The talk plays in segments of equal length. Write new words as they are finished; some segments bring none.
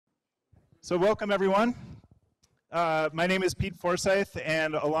So welcome everyone. My name is Pete Forsyth,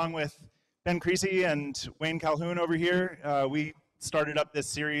 and along with Ben Creasy and Wayne Calhoun over here, we started up this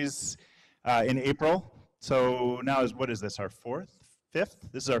series in April. So now what is this, our fifth? This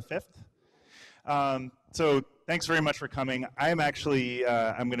is our fifth. So thanks very much for coming. I'm actually,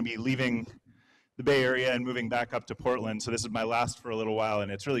 I'm going to be leaving the Bay Area and moving back up to Portland. So this is my last for a little while,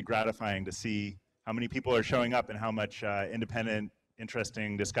 and it's really gratifying to see how many people are showing up and how much independent,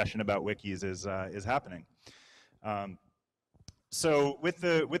 interesting discussion about wikis is happening. So with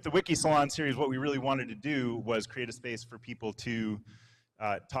the WikiSalon series, what we really wanted to do was create a space for people to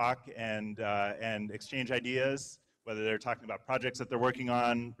talk and exchange ideas, whether they're talking about projects that they're working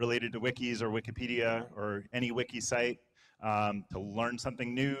on related to wikis or Wikipedia or any wiki site, to learn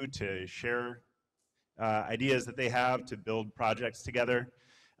something new, to share ideas that they have, to build projects together.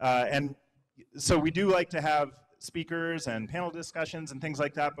 And so we do like to have speakers and panel discussions and things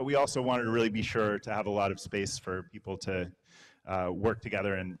like that, but we also wanted to really be sure to have a lot of space for people to work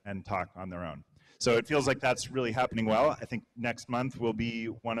together and talk on their own. So it feels like that's really happening well. I think next month will be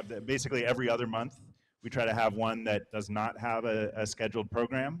one of the, basically every other month, we try to have one that does not have a scheduled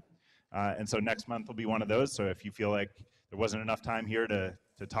program. And so next month will be one of those. So if you feel like there wasn't enough time here to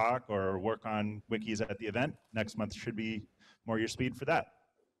talk or work on wikis at the event, next month should be more your speed for that.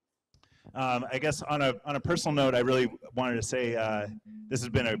 I guess on a personal note, I really wanted to say this has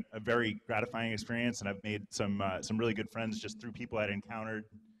been a very gratifying experience, and I've made some really good friends just through people I'd encountered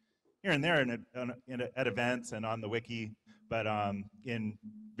here and there at events and on the wiki. But in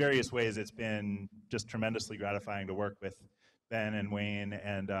various ways, it's been just tremendously gratifying to work with Ben and Wayne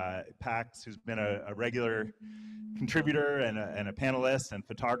and Pax, who's been a regular contributor and a panelist and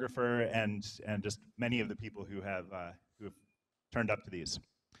photographer, and just many of the people who have turned up to these.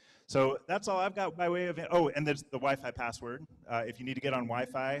 So that's all I've got by way of, oh, and there's the Wi-Fi password. If you need to get on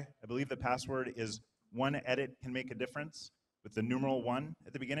Wi-Fi, I believe the password is "one edit can make a difference" with the numeral 1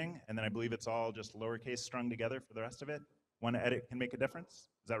 at the beginning, and then I believe it's all just lowercase strung together for the rest of it. One edit can make a difference.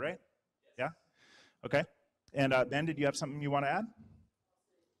 Is that right? Yeah? Okay. And Ben, did you have something you want to add?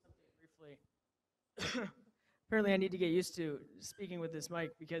 Briefly. Apparently I need to get used to speaking with this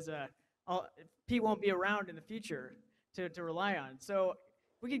mic because Pete won't be around in the future to rely on. So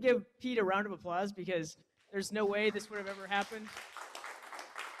we could give Pete a round of applause because there's no way this would have ever happened.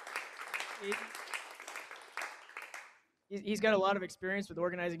 He's got a lot of experience with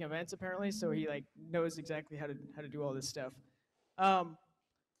organizing events apparently, so he knows exactly how to do all this stuff. I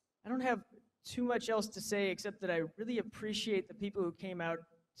don't have too much else to say except that I really appreciate the people who came out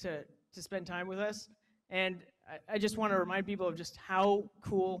to spend time with us, and I just want to remind people of just how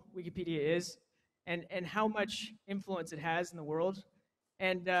cool Wikipedia is and how much influence it has in the world.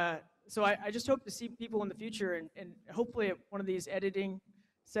 And so I just hope to see people in the future, and hopefully at one of these editing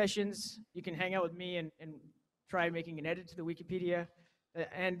sessions, you can hang out with me and try making an edit to the Wikipedia.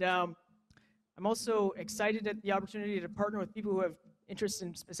 And I'm also excited at the opportunity to partner with people who have interest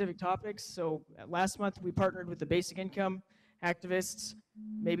in specific topics. So last month, we partnered with the basic income activists.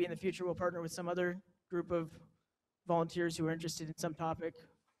 Maybe in the future, we'll partner with some other group of volunteers who are interested in some topic,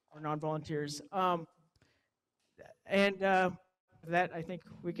 or non-volunteers. For that, I think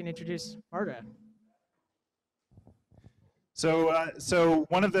we can introduce Marta. So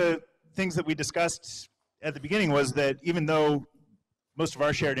one of the things that we discussed at the beginning was that even though most of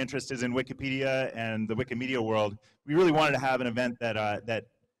our shared interest is in Wikipedia and the Wikimedia world, we really wanted to have an event that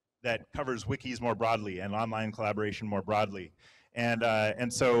covers wikis more broadly and online collaboration more broadly.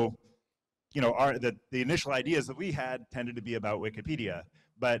 And so, you know, the initial ideas that we had tended to be about Wikipedia,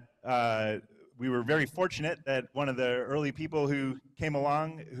 but we were very fortunate that one of the early people who came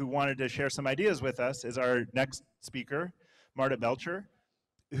along who wanted to share some ideas with us is our next speaker, Marta Belcher,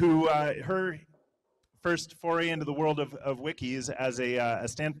 who her first foray into the world of wikis as a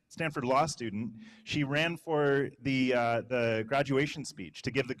Stanford Law student, she ran for the graduation speech, to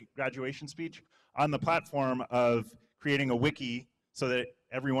give the graduation speech on the platform of creating a wiki so that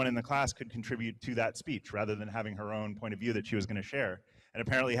everyone in the class could contribute to that speech rather than having her own point of view that she was going to share. And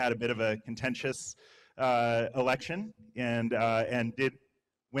apparently had a bit of a contentious election and did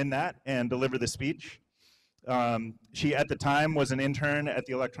win that and deliver the speech. She, at the time, was an intern at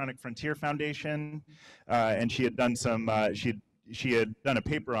the Electronic Frontier Foundation, and she had done she had done a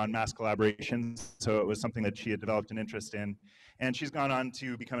paper on mass collaboration, so it was something that she had developed an interest in. And she's gone on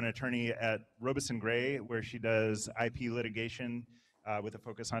to become an attorney at Robeson Gray, where she does IP litigation with a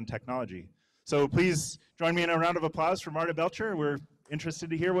focus on technology. So please join me in a round of applause for Marta Belcher. We're interested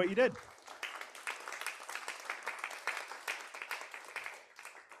to hear what you did.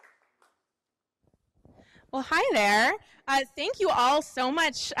 Well, hi there. Thank you all so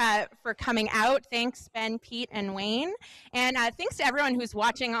much for coming out. Thanks, Ben, Pete, and Wayne. And thanks to everyone who's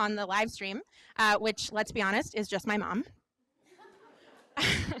watching on the live stream, which, let's be honest, is just my mom.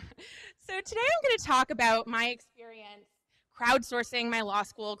 So today I'm going to talk about my experience crowdsourcing my law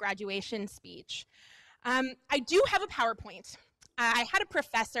school graduation speech. I do have a PowerPoint. I had a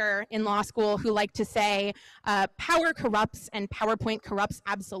professor in law school who liked to say, power corrupts and PowerPoint corrupts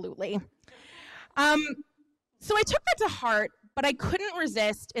absolutely. So I took that to heart, but I couldn't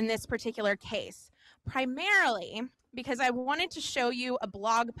resist in this particular case, primarily because I wanted to show you a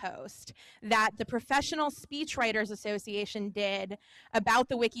blog post that the Professional Speechwriters Association did about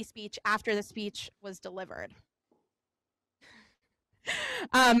the wiki speech after the speech was delivered.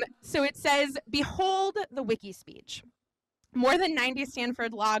 So it says, behold the wiki speech. More than 90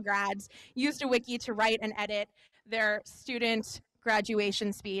 Stanford Law grads used a wiki to write and edit their student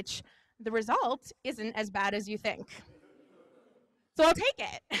graduation speech. The result isn't as bad as you think. So I'll take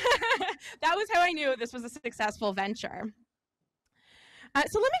it. That was how I knew this was a successful venture.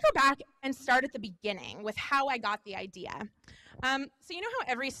 So let me go back and start at the beginning with how I got the idea. So you know how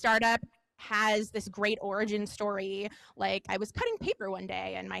every startup has this great origin story, like I was cutting paper one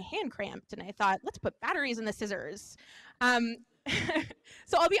day and my hand cramped and I thought, let's put batteries in the scissors.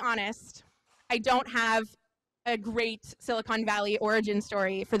 So I'll be honest, I don't have a great Silicon Valley origin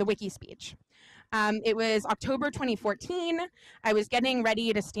story for the wiki speech. It was October 2014. I was getting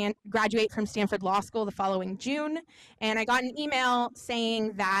ready to graduate from Stanford Law School the following June, and I got an email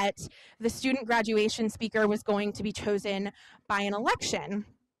saying that the student graduation speaker was going to be chosen by an election.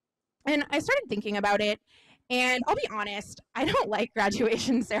 And I started thinking about it, and I'll be honest, I don't like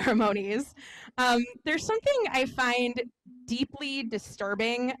graduation ceremonies. There's something I find deeply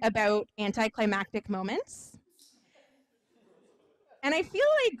disturbing about anticlimactic moments. And I feel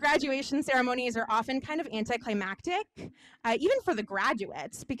like graduation ceremonies are often kind of anticlimactic, even for the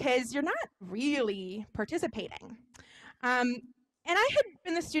graduates, because you're not really participating. And I had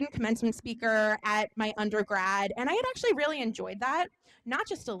been the student commencement speaker at my undergrad, and I had actually really enjoyed that, not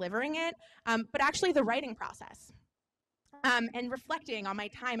just delivering it, but actually the writing process, and reflecting on my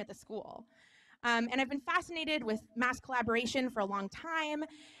time at the school. And I've been fascinated with mass collaboration for a long time,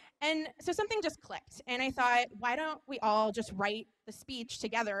 and so something just clicked, and I thought, why don't we all just write the speech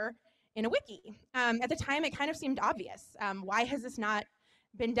together in a wiki? At the time, it kind of seemed obvious. Why has this not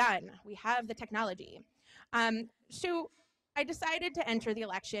been done? We have the technology. So I decided to enter the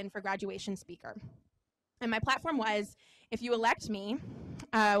election for graduation speaker. And my platform was, if you elect me,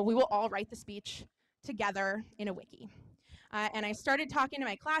 we will all write the speech together in a wiki. And I started talking to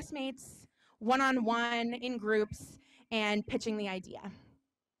my classmates, one-on-one, in groups, and pitching the idea.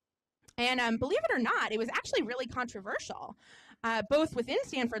 And believe it or not, it was actually really controversial, both within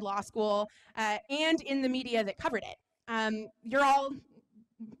Stanford Law School and in the media that covered it. You're all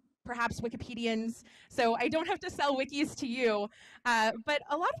perhaps Wikipedians, so I don't have to sell wikis to you, but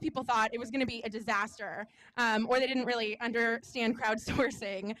a lot of people thought it was going to be a disaster, or they didn't really understand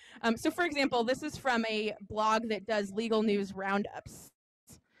crowdsourcing. So for example, this is from a blog that does legal news roundups.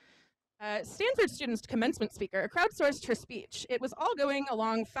 Stanford student's commencement speaker crowdsourced her speech. It was all going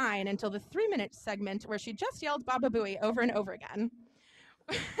along fine until the 3-minute segment where she just yelled Baba Booey over and over again.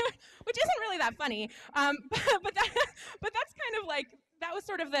 Which isn't really that funny, but that's kind of like, that was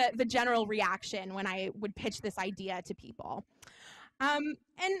sort of the general reaction when I would pitch this idea to people. And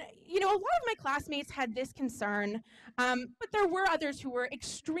you know, a lot of my classmates had this concern, but there were others who were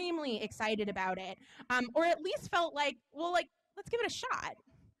extremely excited about it, or at least felt like, well, like, let's give it a shot.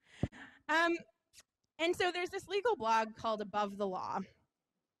 And so there's this legal blog called Above the Law,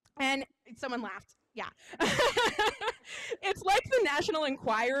 and someone laughed. Yeah. It's like the National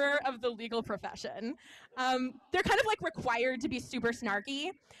Enquirer of the legal profession. They're kind of like required to be super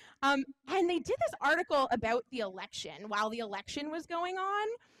snarky. And they did this article about the election while the election was going on.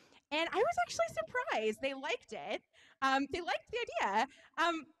 And I was actually surprised. They liked it. They liked the idea.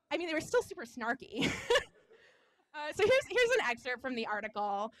 I mean, they were still super snarky. So here's an excerpt from the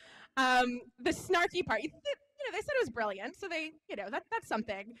article. The snarky part, you know, they said it was brilliant, so they, you know, that's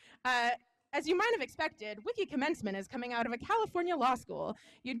something. As you might have expected, wiki commencement is coming out of a California law school.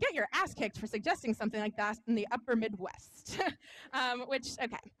 You'd get your ass kicked for suggesting something like that in the upper Midwest. Which,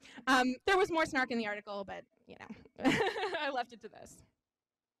 okay. There was more snark in the article, but, you know, I left it to this.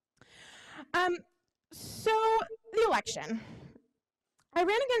 So, the election. I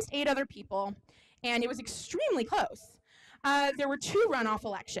ran against 8 other people, and it was extremely close. There were 2 runoff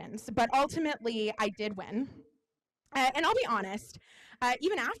elections, but ultimately I did win. And I'll be honest,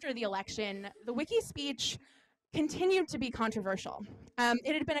 even after the election, the wiki speech continued to be controversial.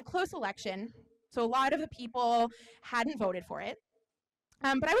 It had been a close election, So a lot of the people hadn't voted for it,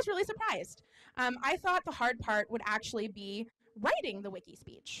 but I was really surprised. I thought the hard part would actually be writing the wiki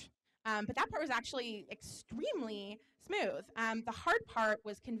speech, but that part was actually extremely smooth. The hard part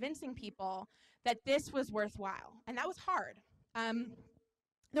was convincing people that this was worthwhile, and that was hard.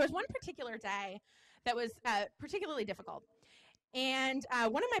 There was one particular day that was particularly difficult. And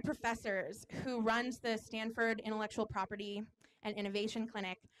one of my professors who runs the Stanford Intellectual Property and Innovation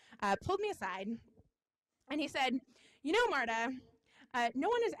Clinic pulled me aside and he said, you know, Marta, no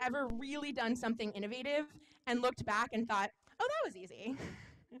one has ever really done something innovative and looked back and thought, oh, that was easy.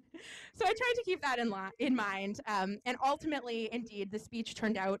 So I tried to keep that in mind, and ultimately, indeed, the speech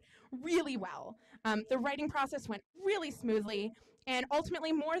turned out really well. The writing process went really smoothly, and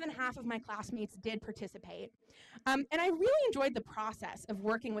ultimately more than half of my classmates did participate. And I really enjoyed the process of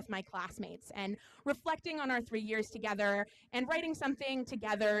working with my classmates and reflecting on our 3 years together and writing something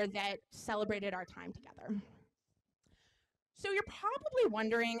together that celebrated our time together. So you're probably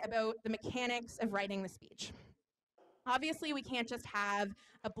wondering about the mechanics of writing the speech. Obviously, we can't just have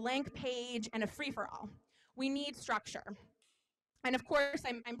a blank page and a free-for-all. We need structure. And of course,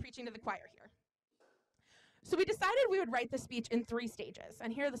 I'm preaching to the choir here. So we decided we would write the speech in 3 stages,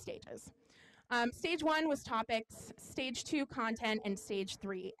 and here are the stages. Stage 1 was topics, stage 2 content, and stage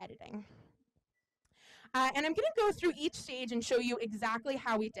 3 editing. And I'm going to go through each stage and show you exactly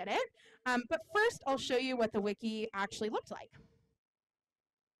how we did it. But first, I'll show you what the wiki actually looked like.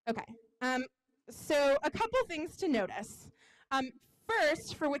 Okay, so a couple things to notice.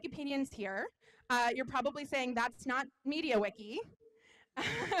 First, for Wikipedians here, you're probably saying that's not MediaWiki.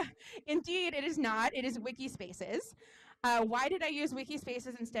 Indeed, it is not. It is Wikispaces. Why did I use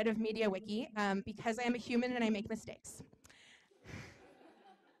Wikispaces instead of MediaWiki? Because I am a human and I make mistakes.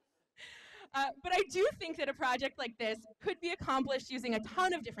 But I do think that a project like this could be accomplished using a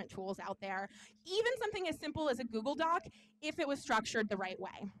ton of different tools out there, even something as simple as a Google Doc, if it was structured the right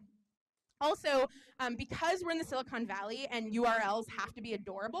way. Also, because we're in the Silicon Valley and URLs have to be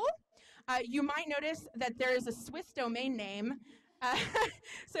adorable, you might notice that there is a Swiss domain name.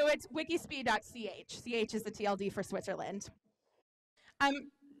 So it's wikispe.ch. CH is the TLD for Switzerland.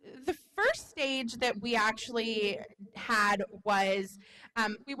 The first stage that we actually had was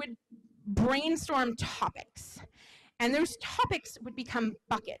we would brainstorm topics. And those topics would become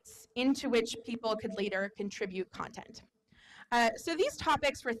buckets into which people could later contribute content. So these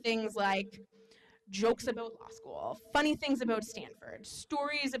topics were things like jokes about law school, funny things about Stanford,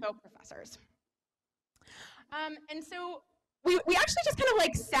 stories about professors. And so we actually just kind of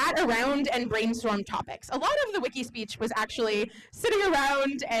like sat around and brainstormed topics. A lot of the wiki speech was actually sitting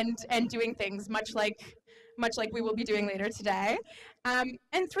around and doing things much like we will be doing later today.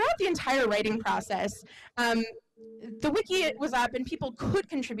 And throughout the entire writing process, the wiki was up and people could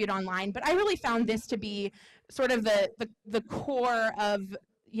contribute online, but I really found this to be sort of the core of,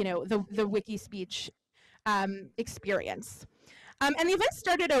 you know, the wiki speech experience. And the event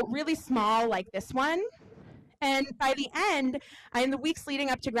started out really small like this one. And by the end, in the weeks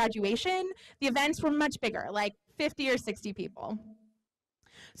leading up to graduation, the events were much bigger, like 50 or 60 people.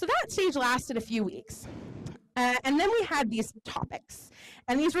 So that stage lasted a few weeks. And then we had these topics,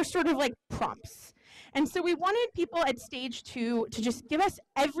 and these were sort of like prompts. And so we wanted people at stage 2 to just give us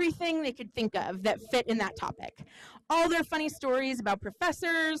everything they could think of that fit in that topic. All their funny stories about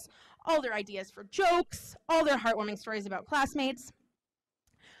professors, all their ideas for jokes, all their heartwarming stories about classmates.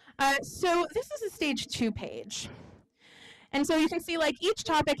 So this is a stage 2 page. And so you can see like each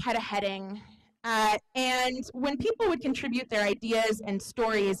topic had a heading. And when people would contribute their ideas and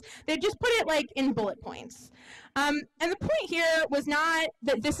stories, they'd just put it like in bullet points. And the point here was not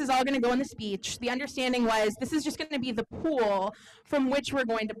that this is all going to go in the speech. The understanding was this is just going to be the pool from which we're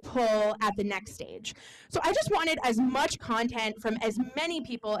going to pull at the next stage. So I just wanted as much content from as many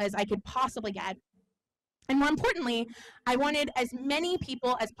people as I could possibly get. And more importantly, I wanted as many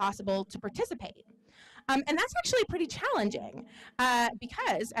people as possible to participate. And that's actually pretty challenging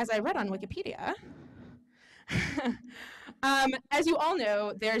because, as I read on Wikipedia, as you all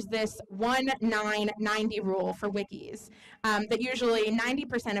know, there's this 1-9-90 rule for wikis, that usually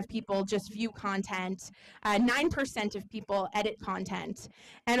 90% of people just view content, 9% of people edit content,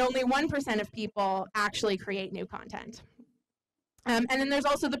 and only 1% of people actually create new content. And then there's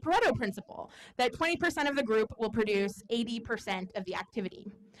also the Pareto principle, that 20% of the group will produce 80% of the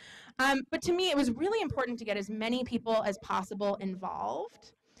activity. But to me, it was really important to get as many people as possible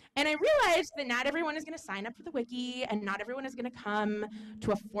involved. And I realized that not everyone is going to sign up for the wiki, and not everyone is going to come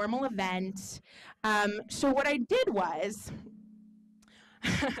to a formal event. So what I did was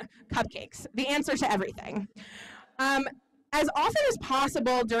cupcakes, the answer to everything. as often as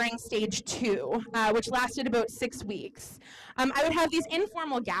possible during stage 2, which lasted about 6 weeks, I would have these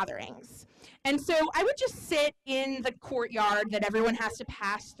informal gatherings. And so I would just sit in the courtyard that everyone has to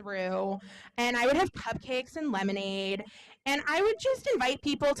pass through, and I would have cupcakes and lemonade, and I would just invite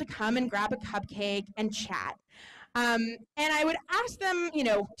people to come and grab a cupcake and chat. And I would ask them, you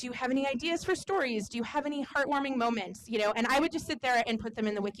know, do you have any ideas for stories? Do you have any heartwarming moments? You know, and I would just sit there and put them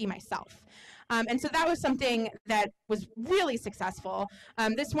in the wiki myself. And so that was something that was really successful.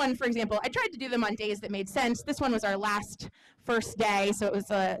 This one, for example, I tried to do them on days that made sense. This one was our first day, so it was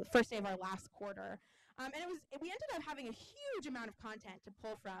the first day of our last quarter. And we ended up having a huge amount of content to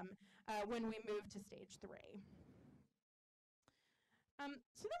pull from when we moved to stage 3.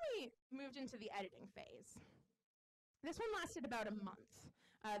 So then we moved into the editing phase. This one lasted about a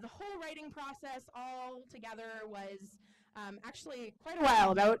month. The whole writing process all together was actually quite a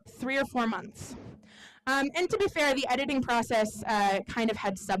while, about 3 or 4 months. And to be fair, the editing process kind of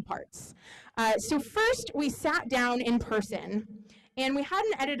had subparts. So first, we sat down in person, and we had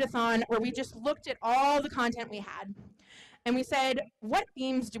an edit-a-thon where we just looked at all the content we had, and we said, what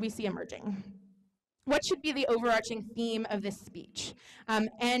themes do we see emerging? What should be the overarching theme of this speech?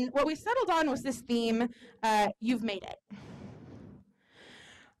 And what we settled on was this theme, you've made it.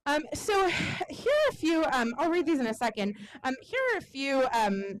 So here are a few, I'll read these in a second. Here are a few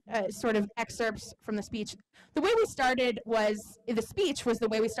sort of excerpts from the speech. The way we started the speech was the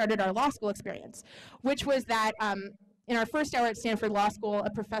way we started our law school experience, which was that in our first hour at Stanford Law School,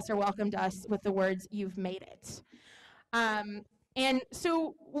 a professor welcomed us with the words, you've made it. And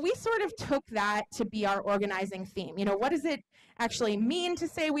so we sort of took that to be our organizing theme. You know, what does it actually mean to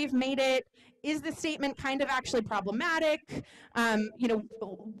say we've made it? Is the statement kind of actually problematic? You know,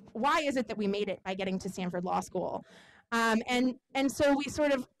 why is it that we made it by getting to Stanford Law School? And so we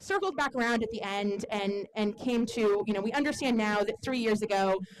sort of circled back around at the end and came to, you know, we understand now that 3 years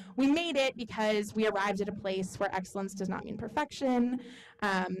ago, we made it because we arrived at a place where excellence does not mean perfection,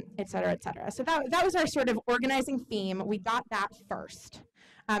 et cetera, et cetera. So that was our sort of organizing theme. We got that first,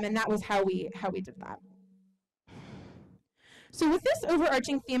 and that was how we did that. So with this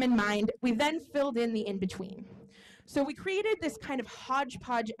overarching theme in mind, we then filled in the in-between. So we created this kind of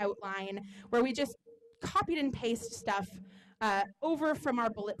hodgepodge outline where we just copied and pasted stuff over from our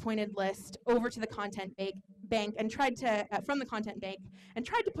bullet pointed list over to the content bank and tried to, from the content bank, and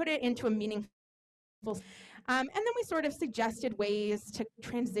tried to put it into a meaningful, and then we sort of suggested ways to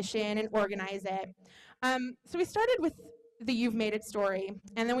transition and organize it. So we started with the You've Made It story,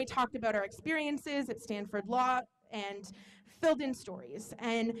 and then we talked about our experiences at Stanford Law and filled in stories.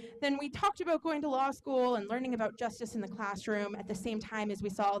 And then we talked about going to law school and learning about justice in the classroom at the same time as we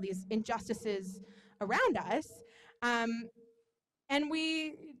saw all these injustices around us. And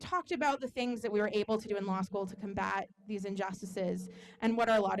we talked about the things that we were able to do in law school to combat these injustices and what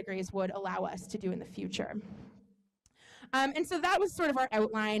our law degrees would allow us to do in the future. And so that was sort of our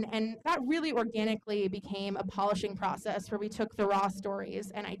outline, and that really organically became a polishing process where we took the raw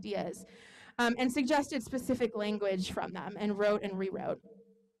stories and ideas and suggested specific language from them and wrote and rewrote.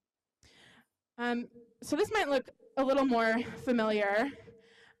 So this might look a little more familiar.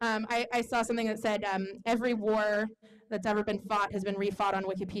 I saw something that said, every war that's ever been fought has been refought on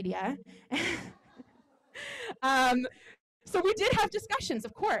Wikipedia. So we did have discussions,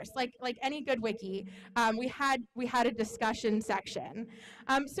 of course, like any good wiki. We had a discussion section.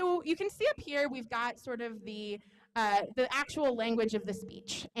 So you can see up here we've got sort of the actual language of the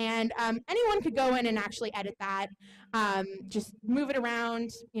speech, and anyone could go in and actually edit that, just move it around,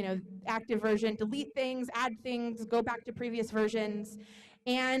 you know, active version, delete things, add things, go back to previous versions,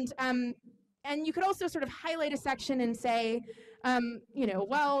 and you could also sort of highlight a section and say, you know,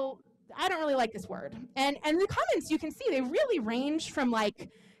 well, I don't really like this word. And the comments, you can see, they really range from like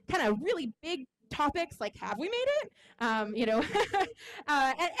kind of really big topics like, have we made it? You know,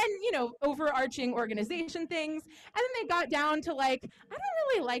 and you know, overarching organization things. And then they got down to like, I don't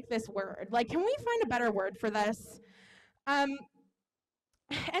really like this word. Like, can we find a better word for this?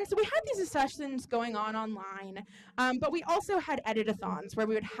 And so we had these discussions going on online, but we also had edit-a-thons where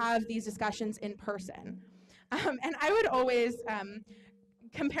we would have these discussions in person. And I would always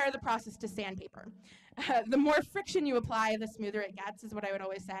compare the process to sandpaper. The more friction you apply, the smoother it gets, is what I would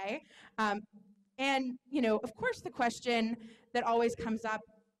always say. And, you know, of course, the question that always comes up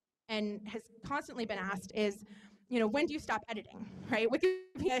and has constantly been asked is, you know, when do you stop editing, right?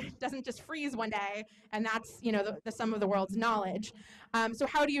 Wikipedia doesn't just freeze one day, and that's, you know, the sum of the world's knowledge. So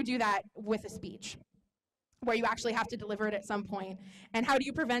how do you do that with a speech, where you actually have to deliver it at some point? And how do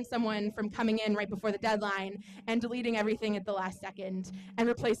you prevent someone from coming in right before the deadline and deleting everything at the last second and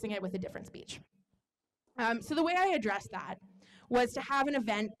replacing it with a different speech? So the way I addressed that was to have an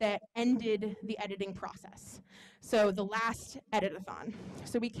event that ended the editing process. So the last edit-a-thon.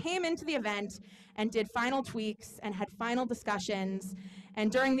 So we came into the event and did final tweaks and had final discussions.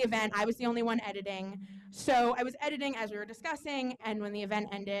 And during the event, I was the only one editing. So I was editing as we were discussing, and when the event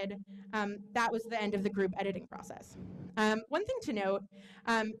ended, that was the end of the group editing process. One thing to note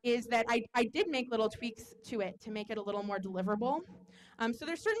is that I did make little tweaks to it to make it a little more deliverable. So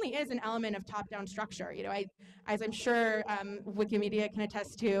there certainly is an element of top-down structure. You know, as I'm sure Wikimedia can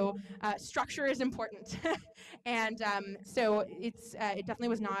attest to, structure is important, and so it definitely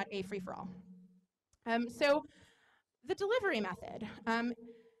was not a free-for-all. So the delivery method.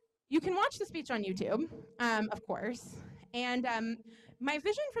 You can watch the speech on YouTube, of course, and my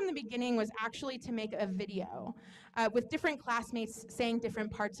vision from the beginning was actually to make a video with different classmates saying different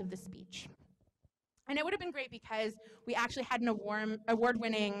parts of the speech. And it would have been great because we actually had an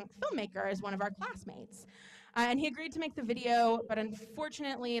award-winning filmmaker as one of our classmates. And he agreed to make the video, but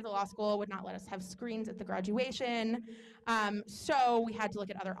unfortunately the law school would not let us have screens at the graduation, so we had to look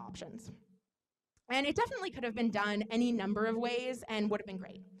at other options. And it definitely could have been done any number of ways and would have been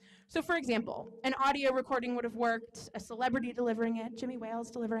great. So for example, an audio recording would have worked, a celebrity delivering it, Jimmy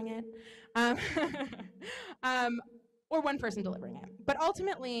Wales delivering it, or one person delivering it. But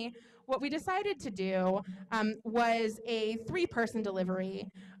ultimately, what we decided to do was a 3-person delivery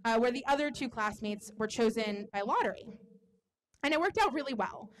where the other 2 classmates were chosen by lottery. And it worked out really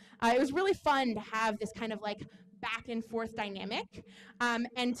well. It was really fun to have this kind of like back and forth dynamic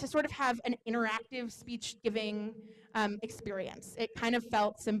and to sort of have an interactive speech giving experience. It kind of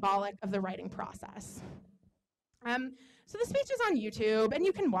felt symbolic of the writing process. So the speech is on YouTube, and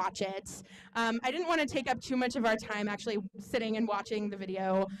you can watch it. I didn't want to take up too much of our time actually sitting and watching the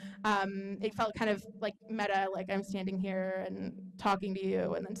video. It felt kind of like meta, like I'm standing here and talking to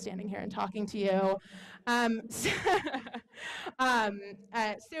you, and then standing here and talking to you.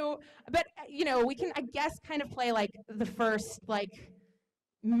 But you know, we can, I guess, kind of play like the first like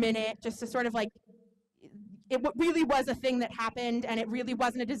minute just to sort of like, it really was a thing that happened, and it really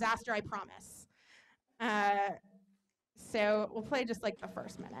wasn't a disaster, I promise. So we'll play just like the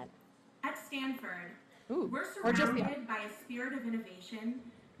first minute. At Stanford, Ooh, we're surrounded by a spirit of innovation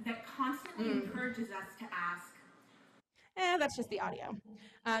that constantly encourages us to ask. That's just the audio.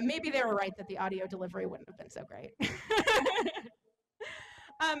 Maybe they were right that the audio delivery wouldn't have been so great.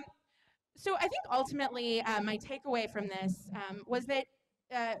 So I think ultimately my takeaway from this was that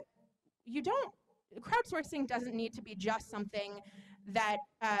crowdsourcing doesn't need to be just something that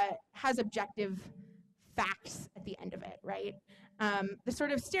has objective facts at the end of it, right? The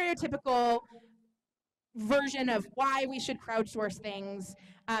sort of stereotypical version of why we should crowdsource things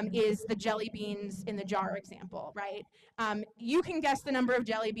is the jelly beans in the jar example, right? You can guess the number of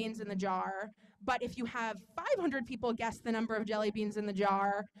jelly beans in the jar, but if you have 500 people guess the number of jelly beans in the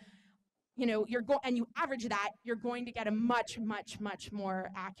jar, you know, and you average that, you're going to get a much, much, much more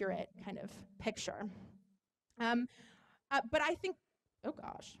accurate kind of picture. But I think, oh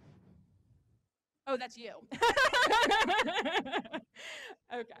gosh. Oh, that's you.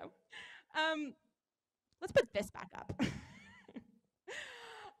 Okay. Let's put this back up.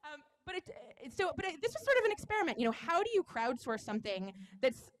 This was sort of an experiment. You know, how do you crowdsource something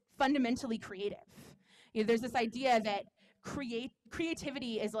that's fundamentally creative? You know, there's this idea that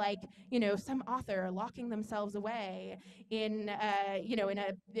creativity is like, you know, some author locking themselves away in, you know, in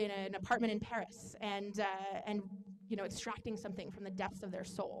an apartment in Paris and you know, extracting something from the depths of their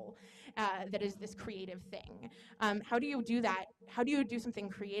soul that is this creative thing. How do you do that? How do you do something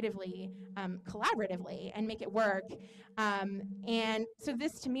creatively, collaboratively, and make it work? And so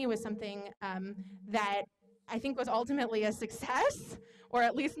this, to me, was something that I think was ultimately a success, or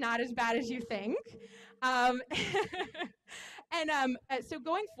at least not as bad as you think. So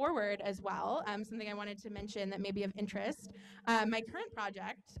going forward as well, something I wanted to mention that may be of interest, my current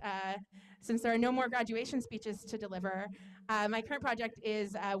project, since there are no more graduation speeches to deliver, my current project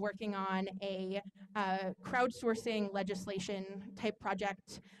is working on a crowdsourcing legislation type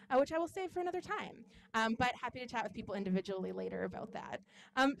project, which I will save for another time, but happy to chat with people individually later about that.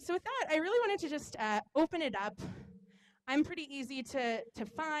 So with that, I really wanted to just open it up. I'm pretty easy to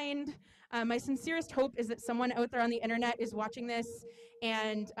find. My sincerest hope is that someone out there on the internet is watching this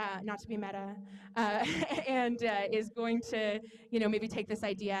and, not to be meta, and is going to, you know, maybe take this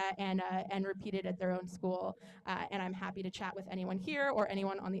idea and repeat it at their own school. And I'm happy to chat with anyone here or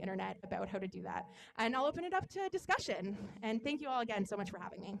anyone on the internet about how to do that. And I'll open it up to discussion. And thank you all again so much for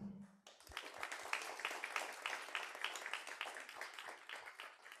having me.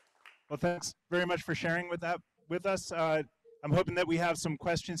 Well, thanks very much for sharing with us. I'm hoping that we have some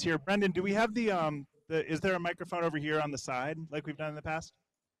questions here. Brendan, do we have the Is there a microphone over here on the side like we've done in the past?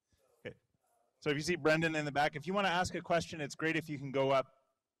 Okay. So if you see Brendan in the back, if you want to ask a question, it's great if you can go up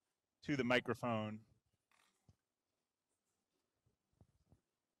to the microphone.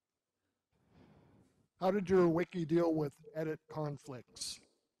 How did your wiki deal with edit conflicts?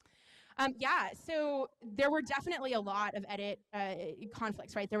 Yeah, so there were definitely a lot of edit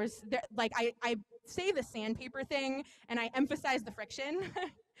conflicts, right? Like I say the sandpaper thing, and I emphasize the friction.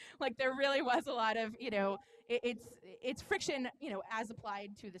 Like there really was a lot of, it's friction, as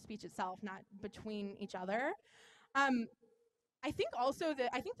applied to the speech itself, not between each other. I think also the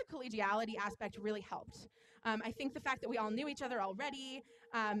collegiality aspect really helped. I think the fact that we all knew each other already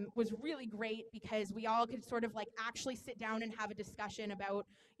was really great because we all could sort of like actually sit down and have a discussion about,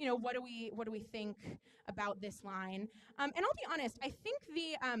 what do we think about this line? And I'll be honest, I think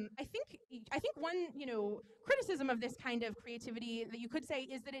one, criticism of this kind of creativity that you could say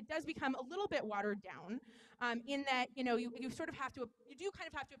is that it does become a little bit watered down, in that, you do kind of have to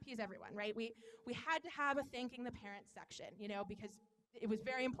appease everyone, right? We had to have a thanking the parents section, because it was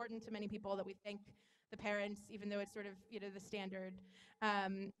very important to many people that we thank the parents, even though it's sort of, the standard.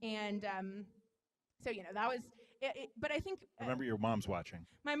 So, that was it, but I think... Remember your mom's watching.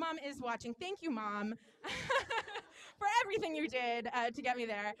 My mom is watching. Thank you, Mom, for everything you did to get me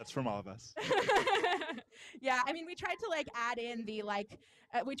there. That's from all of us. Yeah, I mean, we tried to like add in the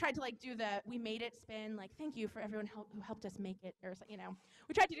we tried to like do we made it spin, like thank you for everyone who helped us make it, or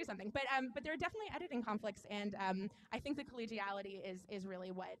we tried to do something. But there are definitely editing conflicts, and I think the collegiality is really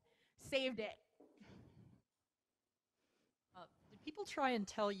what saved it. Did people try and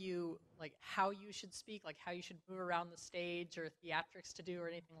tell you like how you should speak, like how you should move around the stage, or theatrics to do, or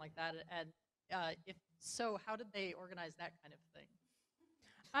anything like that? And if so, how did they organize that kind of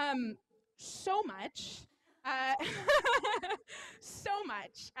thing? So much. So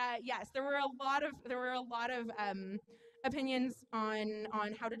much. Yes, there were a lot of opinions on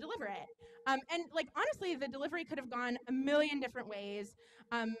how to deliver it. And like honestly, the delivery could have gone a million different ways.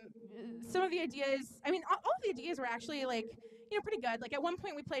 Some of the ideas, I mean, all of the ideas were actually like, pretty good. Like at one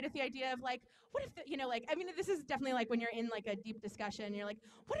point we played with the idea of like, what if I mean, this is definitely like when you're in like a deep discussion, you're like,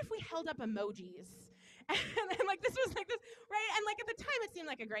 what if we held up emojis? And then like this was like this, right? And like at the time it seemed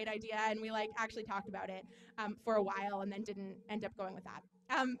like a great idea, and we like actually talked about it for a while and then didn't end up going with that.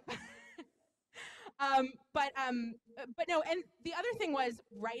 But no, and the other thing was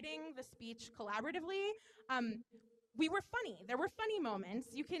writing the speech collaboratively. We were funny. There were funny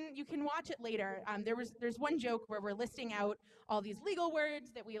moments. You can watch it later. There's one joke where we're listing out all these legal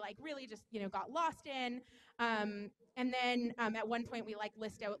words that we like really just got lost in. And then at one point we like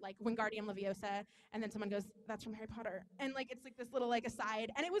list out like Wingardium Leviosa, and then someone goes, "That's from Harry Potter," and like it's like this little like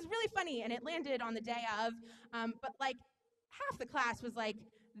aside, and it was really funny, and it landed on the day of. But like half the class was like,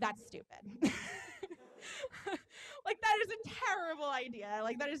 "That's stupid." Like that is a terrible idea.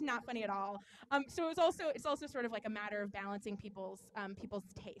 Like that is not funny at all. So it's also sort of like a matter of balancing people's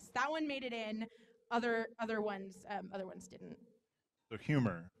tastes. That one made it in. Other ones didn't. So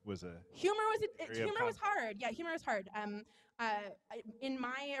humor was hard. Yeah, humor was hard. In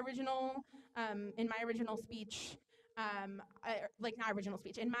my original speech, like not original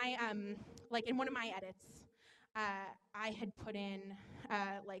speech. In my like in one of my edits, I had put in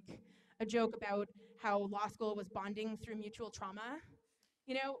like a joke about how law school was bonding through mutual trauma,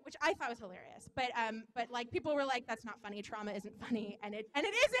 which I thought was hilarious. But like people were like, "That's not funny. Trauma isn't funny," and it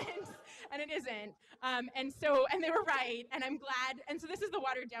isn't. And they were right. And I'm glad. And so this is the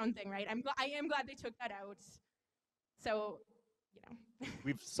watered down thing, right? I am glad they took that out. So,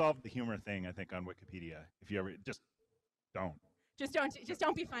 We've solved the humor thing, I think, on Wikipedia. If you ever just don't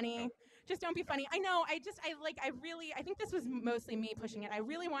be funny. Just don't be funny. I know. I think this was mostly me pushing it. I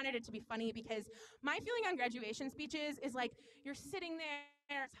really wanted it to be funny because my feeling on graduation speeches is like you're sitting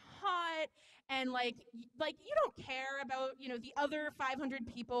there, it's hot, and like you don't care about the other 500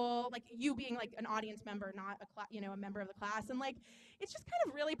 people, like you being like an audience member, not a member of the class, and like it's just kind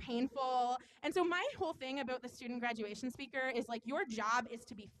of really painful. And so my whole thing about the student graduation speaker is like your job is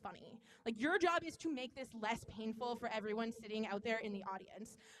to be funny. Like your job is to make this less painful for everyone sitting out there in the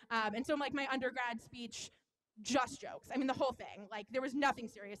audience. And so like my undergrad speech, just jokes. I mean the whole thing. Like there was nothing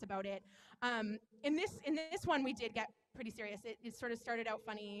serious about it. In this one we did get pretty serious. It sort of started out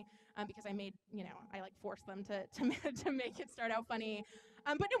funny because I made I like forced them to make it start out funny.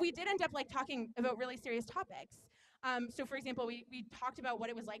 But no, we did end up like talking about really serious topics. So for example, we talked about what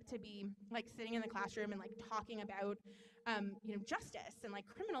it was like to be like sitting in the classroom and like talking about justice and like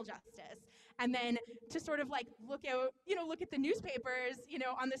criminal justice, and then to sort of like look at the newspapers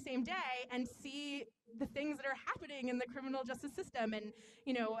on the same day and see the things that are happening in the criminal justice system, and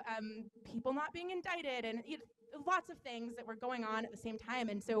people not being indicted, and lots of things that were going on at the same time.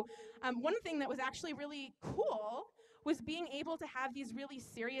 And so one thing that was actually really cool was being able to have these really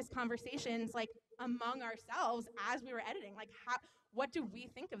serious conversations like among ourselves as we were editing, like what do we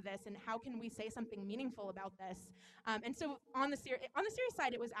think of this, and how can we say something meaningful about this? And so on the serious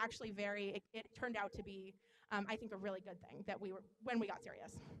side, it was actually it turned out to be I think a really good thing that when we got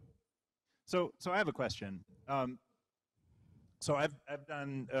serious. So I have a question. So I've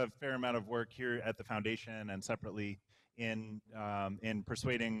done a fair amount of work here at the foundation and separately in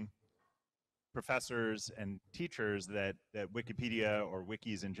persuading professors and teachers that Wikipedia or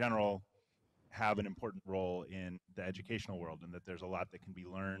wikis in general have an important role in the educational world, and that there's a lot that can be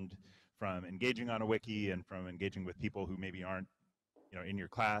learned from engaging on a wiki and from engaging with people who maybe aren't in your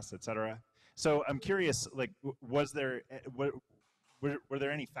class, etc. So I'm curious, like, were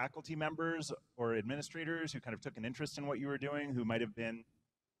there any faculty members or administrators who kind of took an interest in what you were doing, who might have been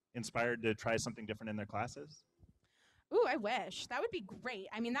inspired to try something different in their classes? Ooh, I wish. That would be great.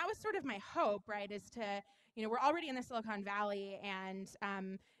 I mean, that was sort of my hope, right, is to, we're already in the Silicon Valley, and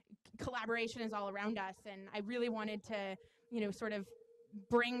collaboration is all around us, and I really wanted to, sort of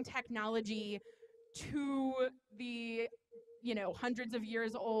bring technology to the, hundreds of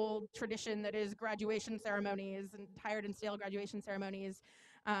years old tradition that is graduation ceremonies and tired and stale graduation ceremonies.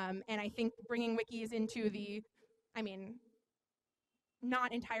 And I think bringing wikis into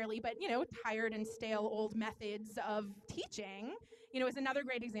not entirely, but tired and stale old methods of teaching, is another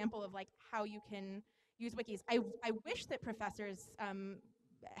great example of like how you can use wikis. I wish that professors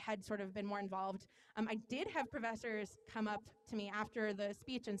had sort of been more involved. I did have professors come up to me after the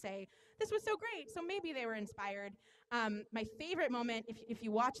speech and say, this was so great, so maybe they were inspired. My favorite moment, if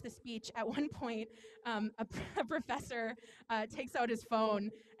you watch the speech, at one point, a professor takes out his phone,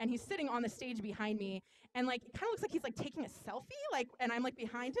 and he's sitting on the stage behind me, and like it kind of looks like he's like taking a selfie, like, and I'm like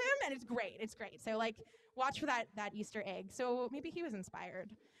behind him, and it's great. So like watch for that Easter egg. So maybe he was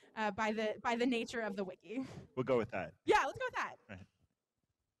inspired by the nature of the wiki. We'll go with that. Yeah, let's go with that. Right.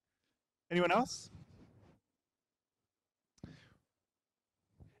 Anyone else?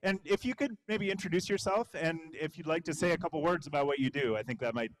 And if you could maybe introduce yourself, and if you'd like to say a couple words about what you do, I think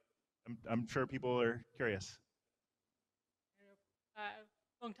that might, I'm sure people are curious.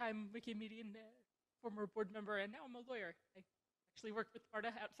 Long-time Wikimedia former board member, and now I'm a lawyer. I actually work with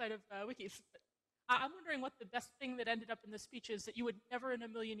Marta outside of wikis. But I'm wondering what the best thing that ended up in the speech is that you would never in a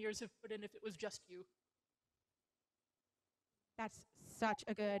million years have put in if it was just you. That's such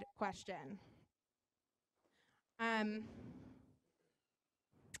a good question.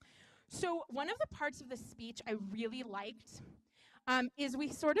 So one of the parts of the speech I really liked is we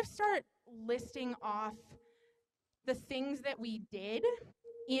sort of start listing off the things that we did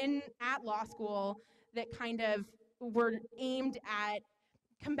at law school that kind of were aimed at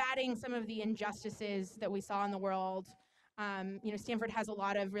combating some of the injustices that we saw in the world. Stanford has a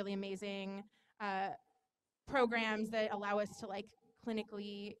lot of really amazing programs that allow us to like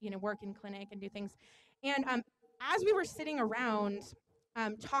clinically, work in clinic and do things. And as we were sitting around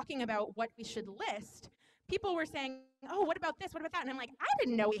talking about what we should list, people were saying, oh, what about this? What about that? And I'm like, I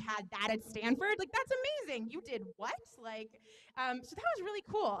didn't know we had that at Stanford. Like, that's amazing. You did what? Like, so that was really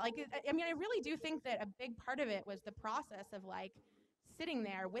cool. Like, I really do think that a big part of it was the process of like sitting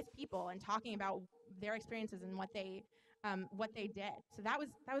there with people and talking about their experiences and what they did. So that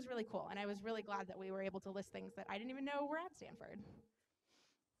was really cool. And I was really glad that we were able to list things that I didn't even know were at Stanford.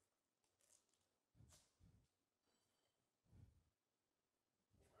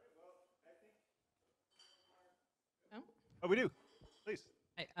 Oh, we do. Please.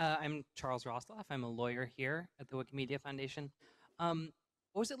 Hi, I'm Charles Rosloff. I'm a lawyer here at the Wikimedia Foundation. What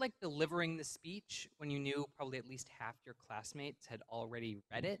was it like delivering the speech when you knew probably at least half your classmates had already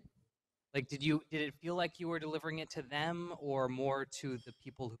read it? Like, did it feel like you were delivering it to them, or more to the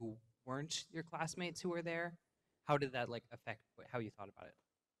people who weren't your classmates who were there? How did that like affect how you thought about it?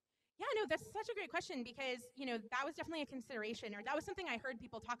 Yeah, no, that's such a great question, because that was definitely a consideration, or that was something I heard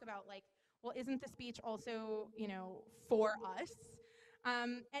people talk about, like, well, isn't the speech also, for us?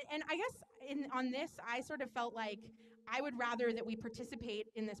 And I guess on this, I sort of felt like I would rather that we participate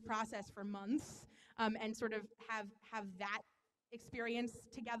in this process for months and sort of have that experience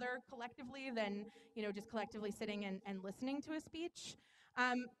together collectively than, just collectively sitting and listening to a speech.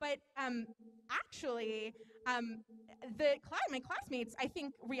 But actually, My classmates, I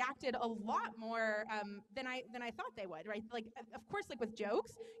think, reacted a lot more than I thought they would, right? Like, of course, like with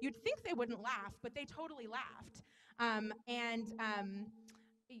jokes, you'd think they wouldn't laugh, but they totally laughed.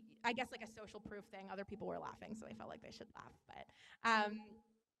 I guess like a social proof thing, other people were laughing, so they felt like they should laugh.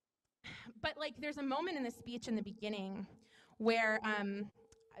 But like, there's a moment in the speech in the beginning where,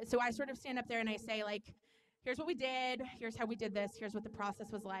 so I sort of stand up there and I say, like, here's what we did, here's how we did this, here's what the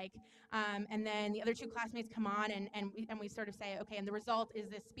process was like. And then the other two classmates come on and we sort of say, okay, and the result is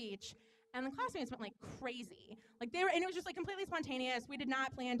this speech. And the classmates went like crazy. Like and it was just like completely spontaneous. We did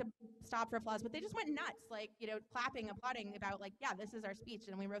not plan to stop for applause, but they just went nuts, like, you know, clapping, applauding about like, yeah, this is our speech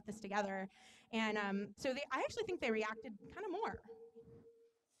and we wrote this together. And so I actually think they reacted kind of more.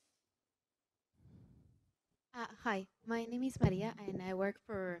 Hi, my name is Maria, and I work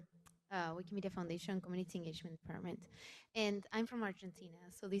for Wikimedia Foundation Community Engagement Department. And I'm from Argentina,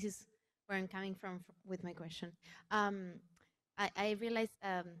 so this is where I'm coming from with my question. I realized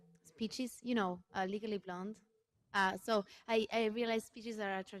speeches, you know, Legally Blonde. So I realized speeches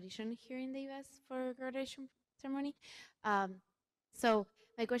are a tradition here in the US for graduation ceremony. So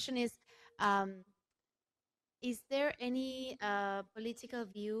my question is there any political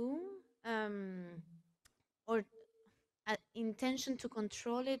view or intention to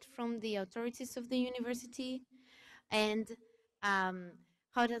control it from the authorities of the university? And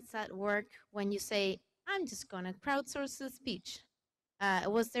how does that work when you say, I'm just gonna crowdsource the speech?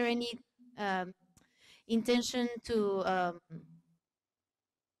 Was there any intention to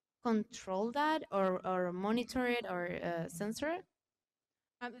control that or monitor it or censor it?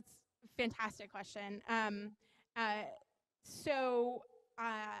 It's a fantastic question.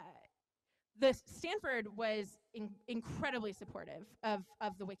 The Stanford was incredibly supportive of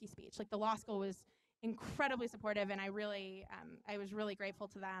the wiki speech. Like, the law school was incredibly supportive, and I was really grateful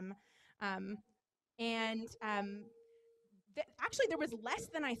to them. Actually, there was less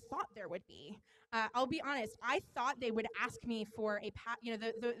than I thought there would be. I'll be honest, I thought they would ask me for a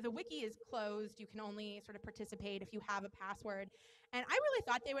the wiki is closed. You can only sort of participate if you have a password. And I really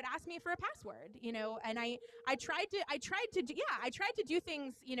thought they would ask me for a password, you know, and I tried to do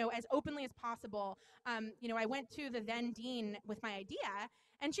things, you know, as openly as possible. You know, I went to the then dean with my idea,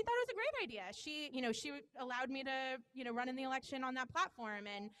 and she thought it was a great idea. She allowed me to, you know, run in the election on that platform,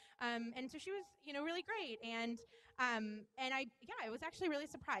 and so she was, you know, really great. And I was actually really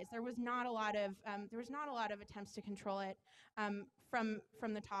surprised. There was not a lot of attempts to control it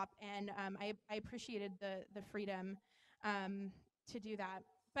from the top, and I appreciated the freedom to do that.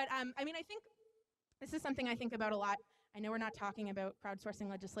 But I mean, I think this is something I think about a lot. I know we're not talking about crowdsourcing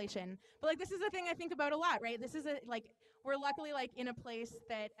legislation, but like, this is a thing I think about a lot, right? This is we're luckily like in a place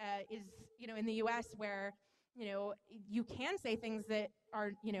that is, you know, in the US where, you know, you can say things that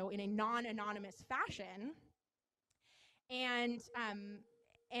are, you know, in a non-anonymous fashion, and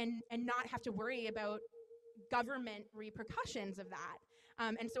not have to worry about government repercussions of that.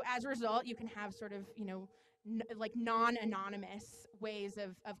 And so as a result, you can have sort of, you know, like non-anonymous ways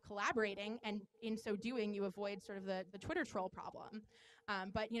of collaborating, and in so doing, you avoid sort of the Twitter troll problem.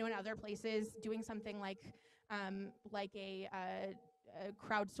 But, you know, in other places, doing something like a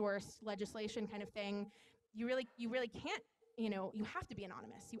crowdsourced legislation kind of thing, you really can't, you know, you have to be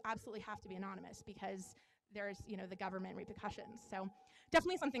anonymous. You absolutely have to be anonymous, because there's, you know, the government repercussions. So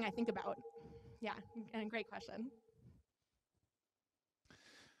definitely something I think about. Yeah, and great question.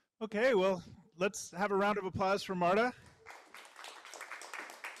 Okay, well, let's have a round of applause for Marta.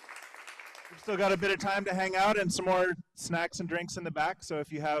 We've still got a bit of time to hang out and some more snacks and drinks in the back, so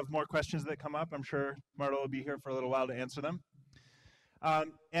if you have more questions that come up, I'm sure Marta will be here for a little while to answer them.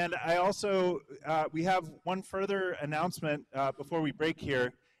 And I also, we have one further announcement before we break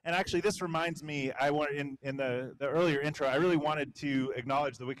here. And actually, this reminds me, in the earlier intro, I really wanted to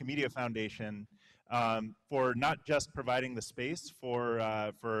acknowledge the Wikimedia Foundation for not just providing the space for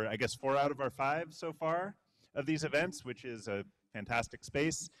I guess 4 out of our 5 so far of these events, which is a fantastic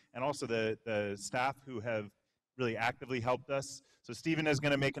space, and also the staff who have really actively helped us. So Stephen is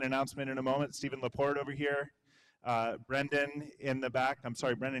going to make an announcement in a moment. Stephen Laporte over here. Brendan in the back. I'm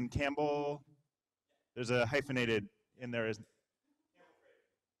sorry, Brendan Campbell. There's a hyphenated in there, isn't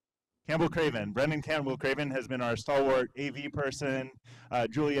Campbell Craven. Brendan Campbell Craven has been our stalwart AV person.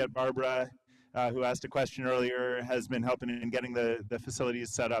 Juliet Barbara, who asked a question earlier, has been helping in getting the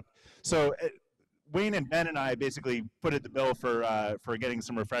facilities set up. So Wayne and Ben and I basically footed the bill for getting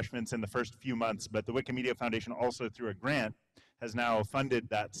some refreshments in the first few months, but the Wikimedia Foundation also, through a grant, has now funded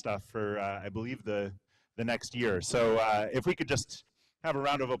that stuff for, I believe, the next year. So if we could just have a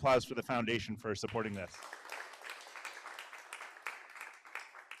round of applause for the foundation for supporting this.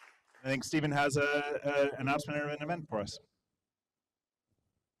 I think Stephen has an announcement or an event for us.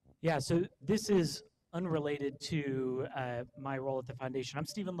 Yeah, so this is unrelated to my role at the foundation. I'm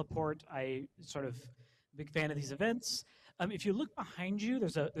Stephen Laporte. I sort of big fan of these events. If you look behind you,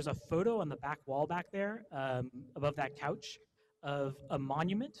 there's a photo on the back wall back there, above that couch, of a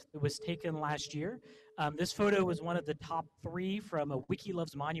monument that was taken last year. This photo was one of the top 3 from a Wiki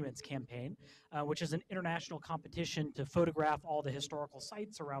Loves Monuments campaign, which is an international competition to photograph all the historical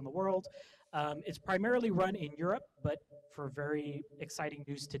sites around the world. It's primarily run in Europe, but for very exciting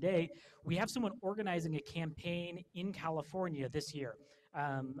news today, we have someone organizing a campaign in California this year.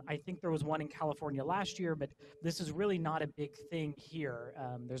 I think there was one in California last year, but this is really not a big thing here.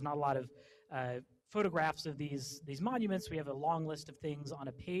 There's not a lot of photographs of these monuments. We have a long list of things on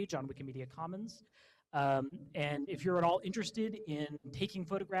a page on Wikimedia Commons. And if you're at all interested in taking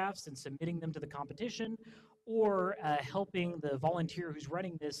photographs and submitting them to the competition, or helping the volunteer who's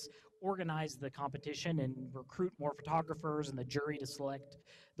running this organize the competition and recruit more photographers and the jury to select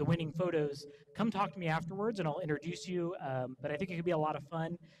the winning photos, come talk to me afterwards and I'll introduce you. But I think it could be a lot of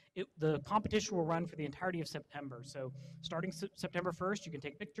fun. The competition will run for the entirety of September. So starting September 1st, you can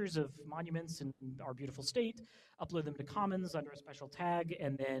take pictures of monuments in our beautiful state, upload them to Commons under a special tag,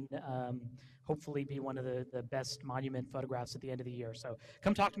 and then hopefully be one of the best monument photographs at the end of the year. So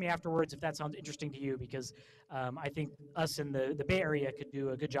come talk to me afterwards if that sounds interesting to you, because I think us in the Bay Area could do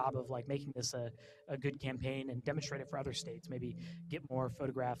a good job of like making this a good campaign and demonstrate it for other states, maybe get more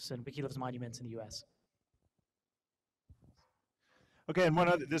photographs and Wiki Loves monuments in the US. Okay, and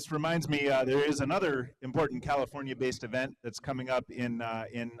this reminds me, there is another important California-based event that's coming up in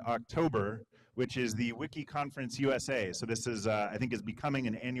October, which is the Wiki Conference USA. So this is, I think, is becoming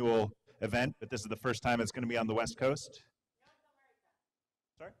an annual event, but this is the first time it's going to be on the West Coast.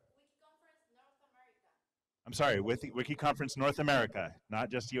 Sorry? I'm sorry, Wiki Conference North America, not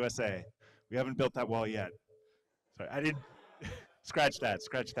just USA. We haven't built that wall yet. Sorry, I didn't scratch that.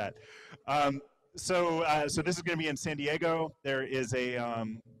 So this is going to be in San Diego. There is I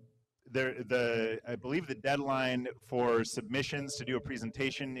believe the deadline for submissions to do a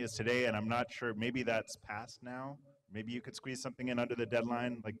presentation is today, and I'm not sure, maybe that's passed now. Maybe you could squeeze something in under the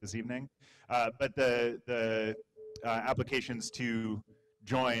deadline, like this evening. But the applications to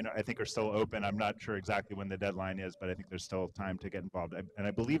join, I think, are still open. I'm not sure exactly when the deadline is, but I think there's still time to get involved. And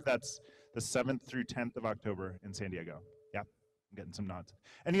I believe that's the 7th through 10th of October in San Diego. Yeah, I'm getting some nods.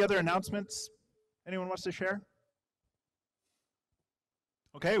 Any other announcements anyone wants to share?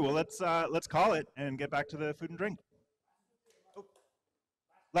 Okay, well, let's call it and get back to the food and drink. Oh.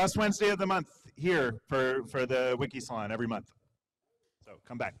 Last Wednesday of the month here for the WikiSalon every month. So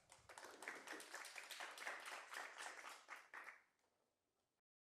come back.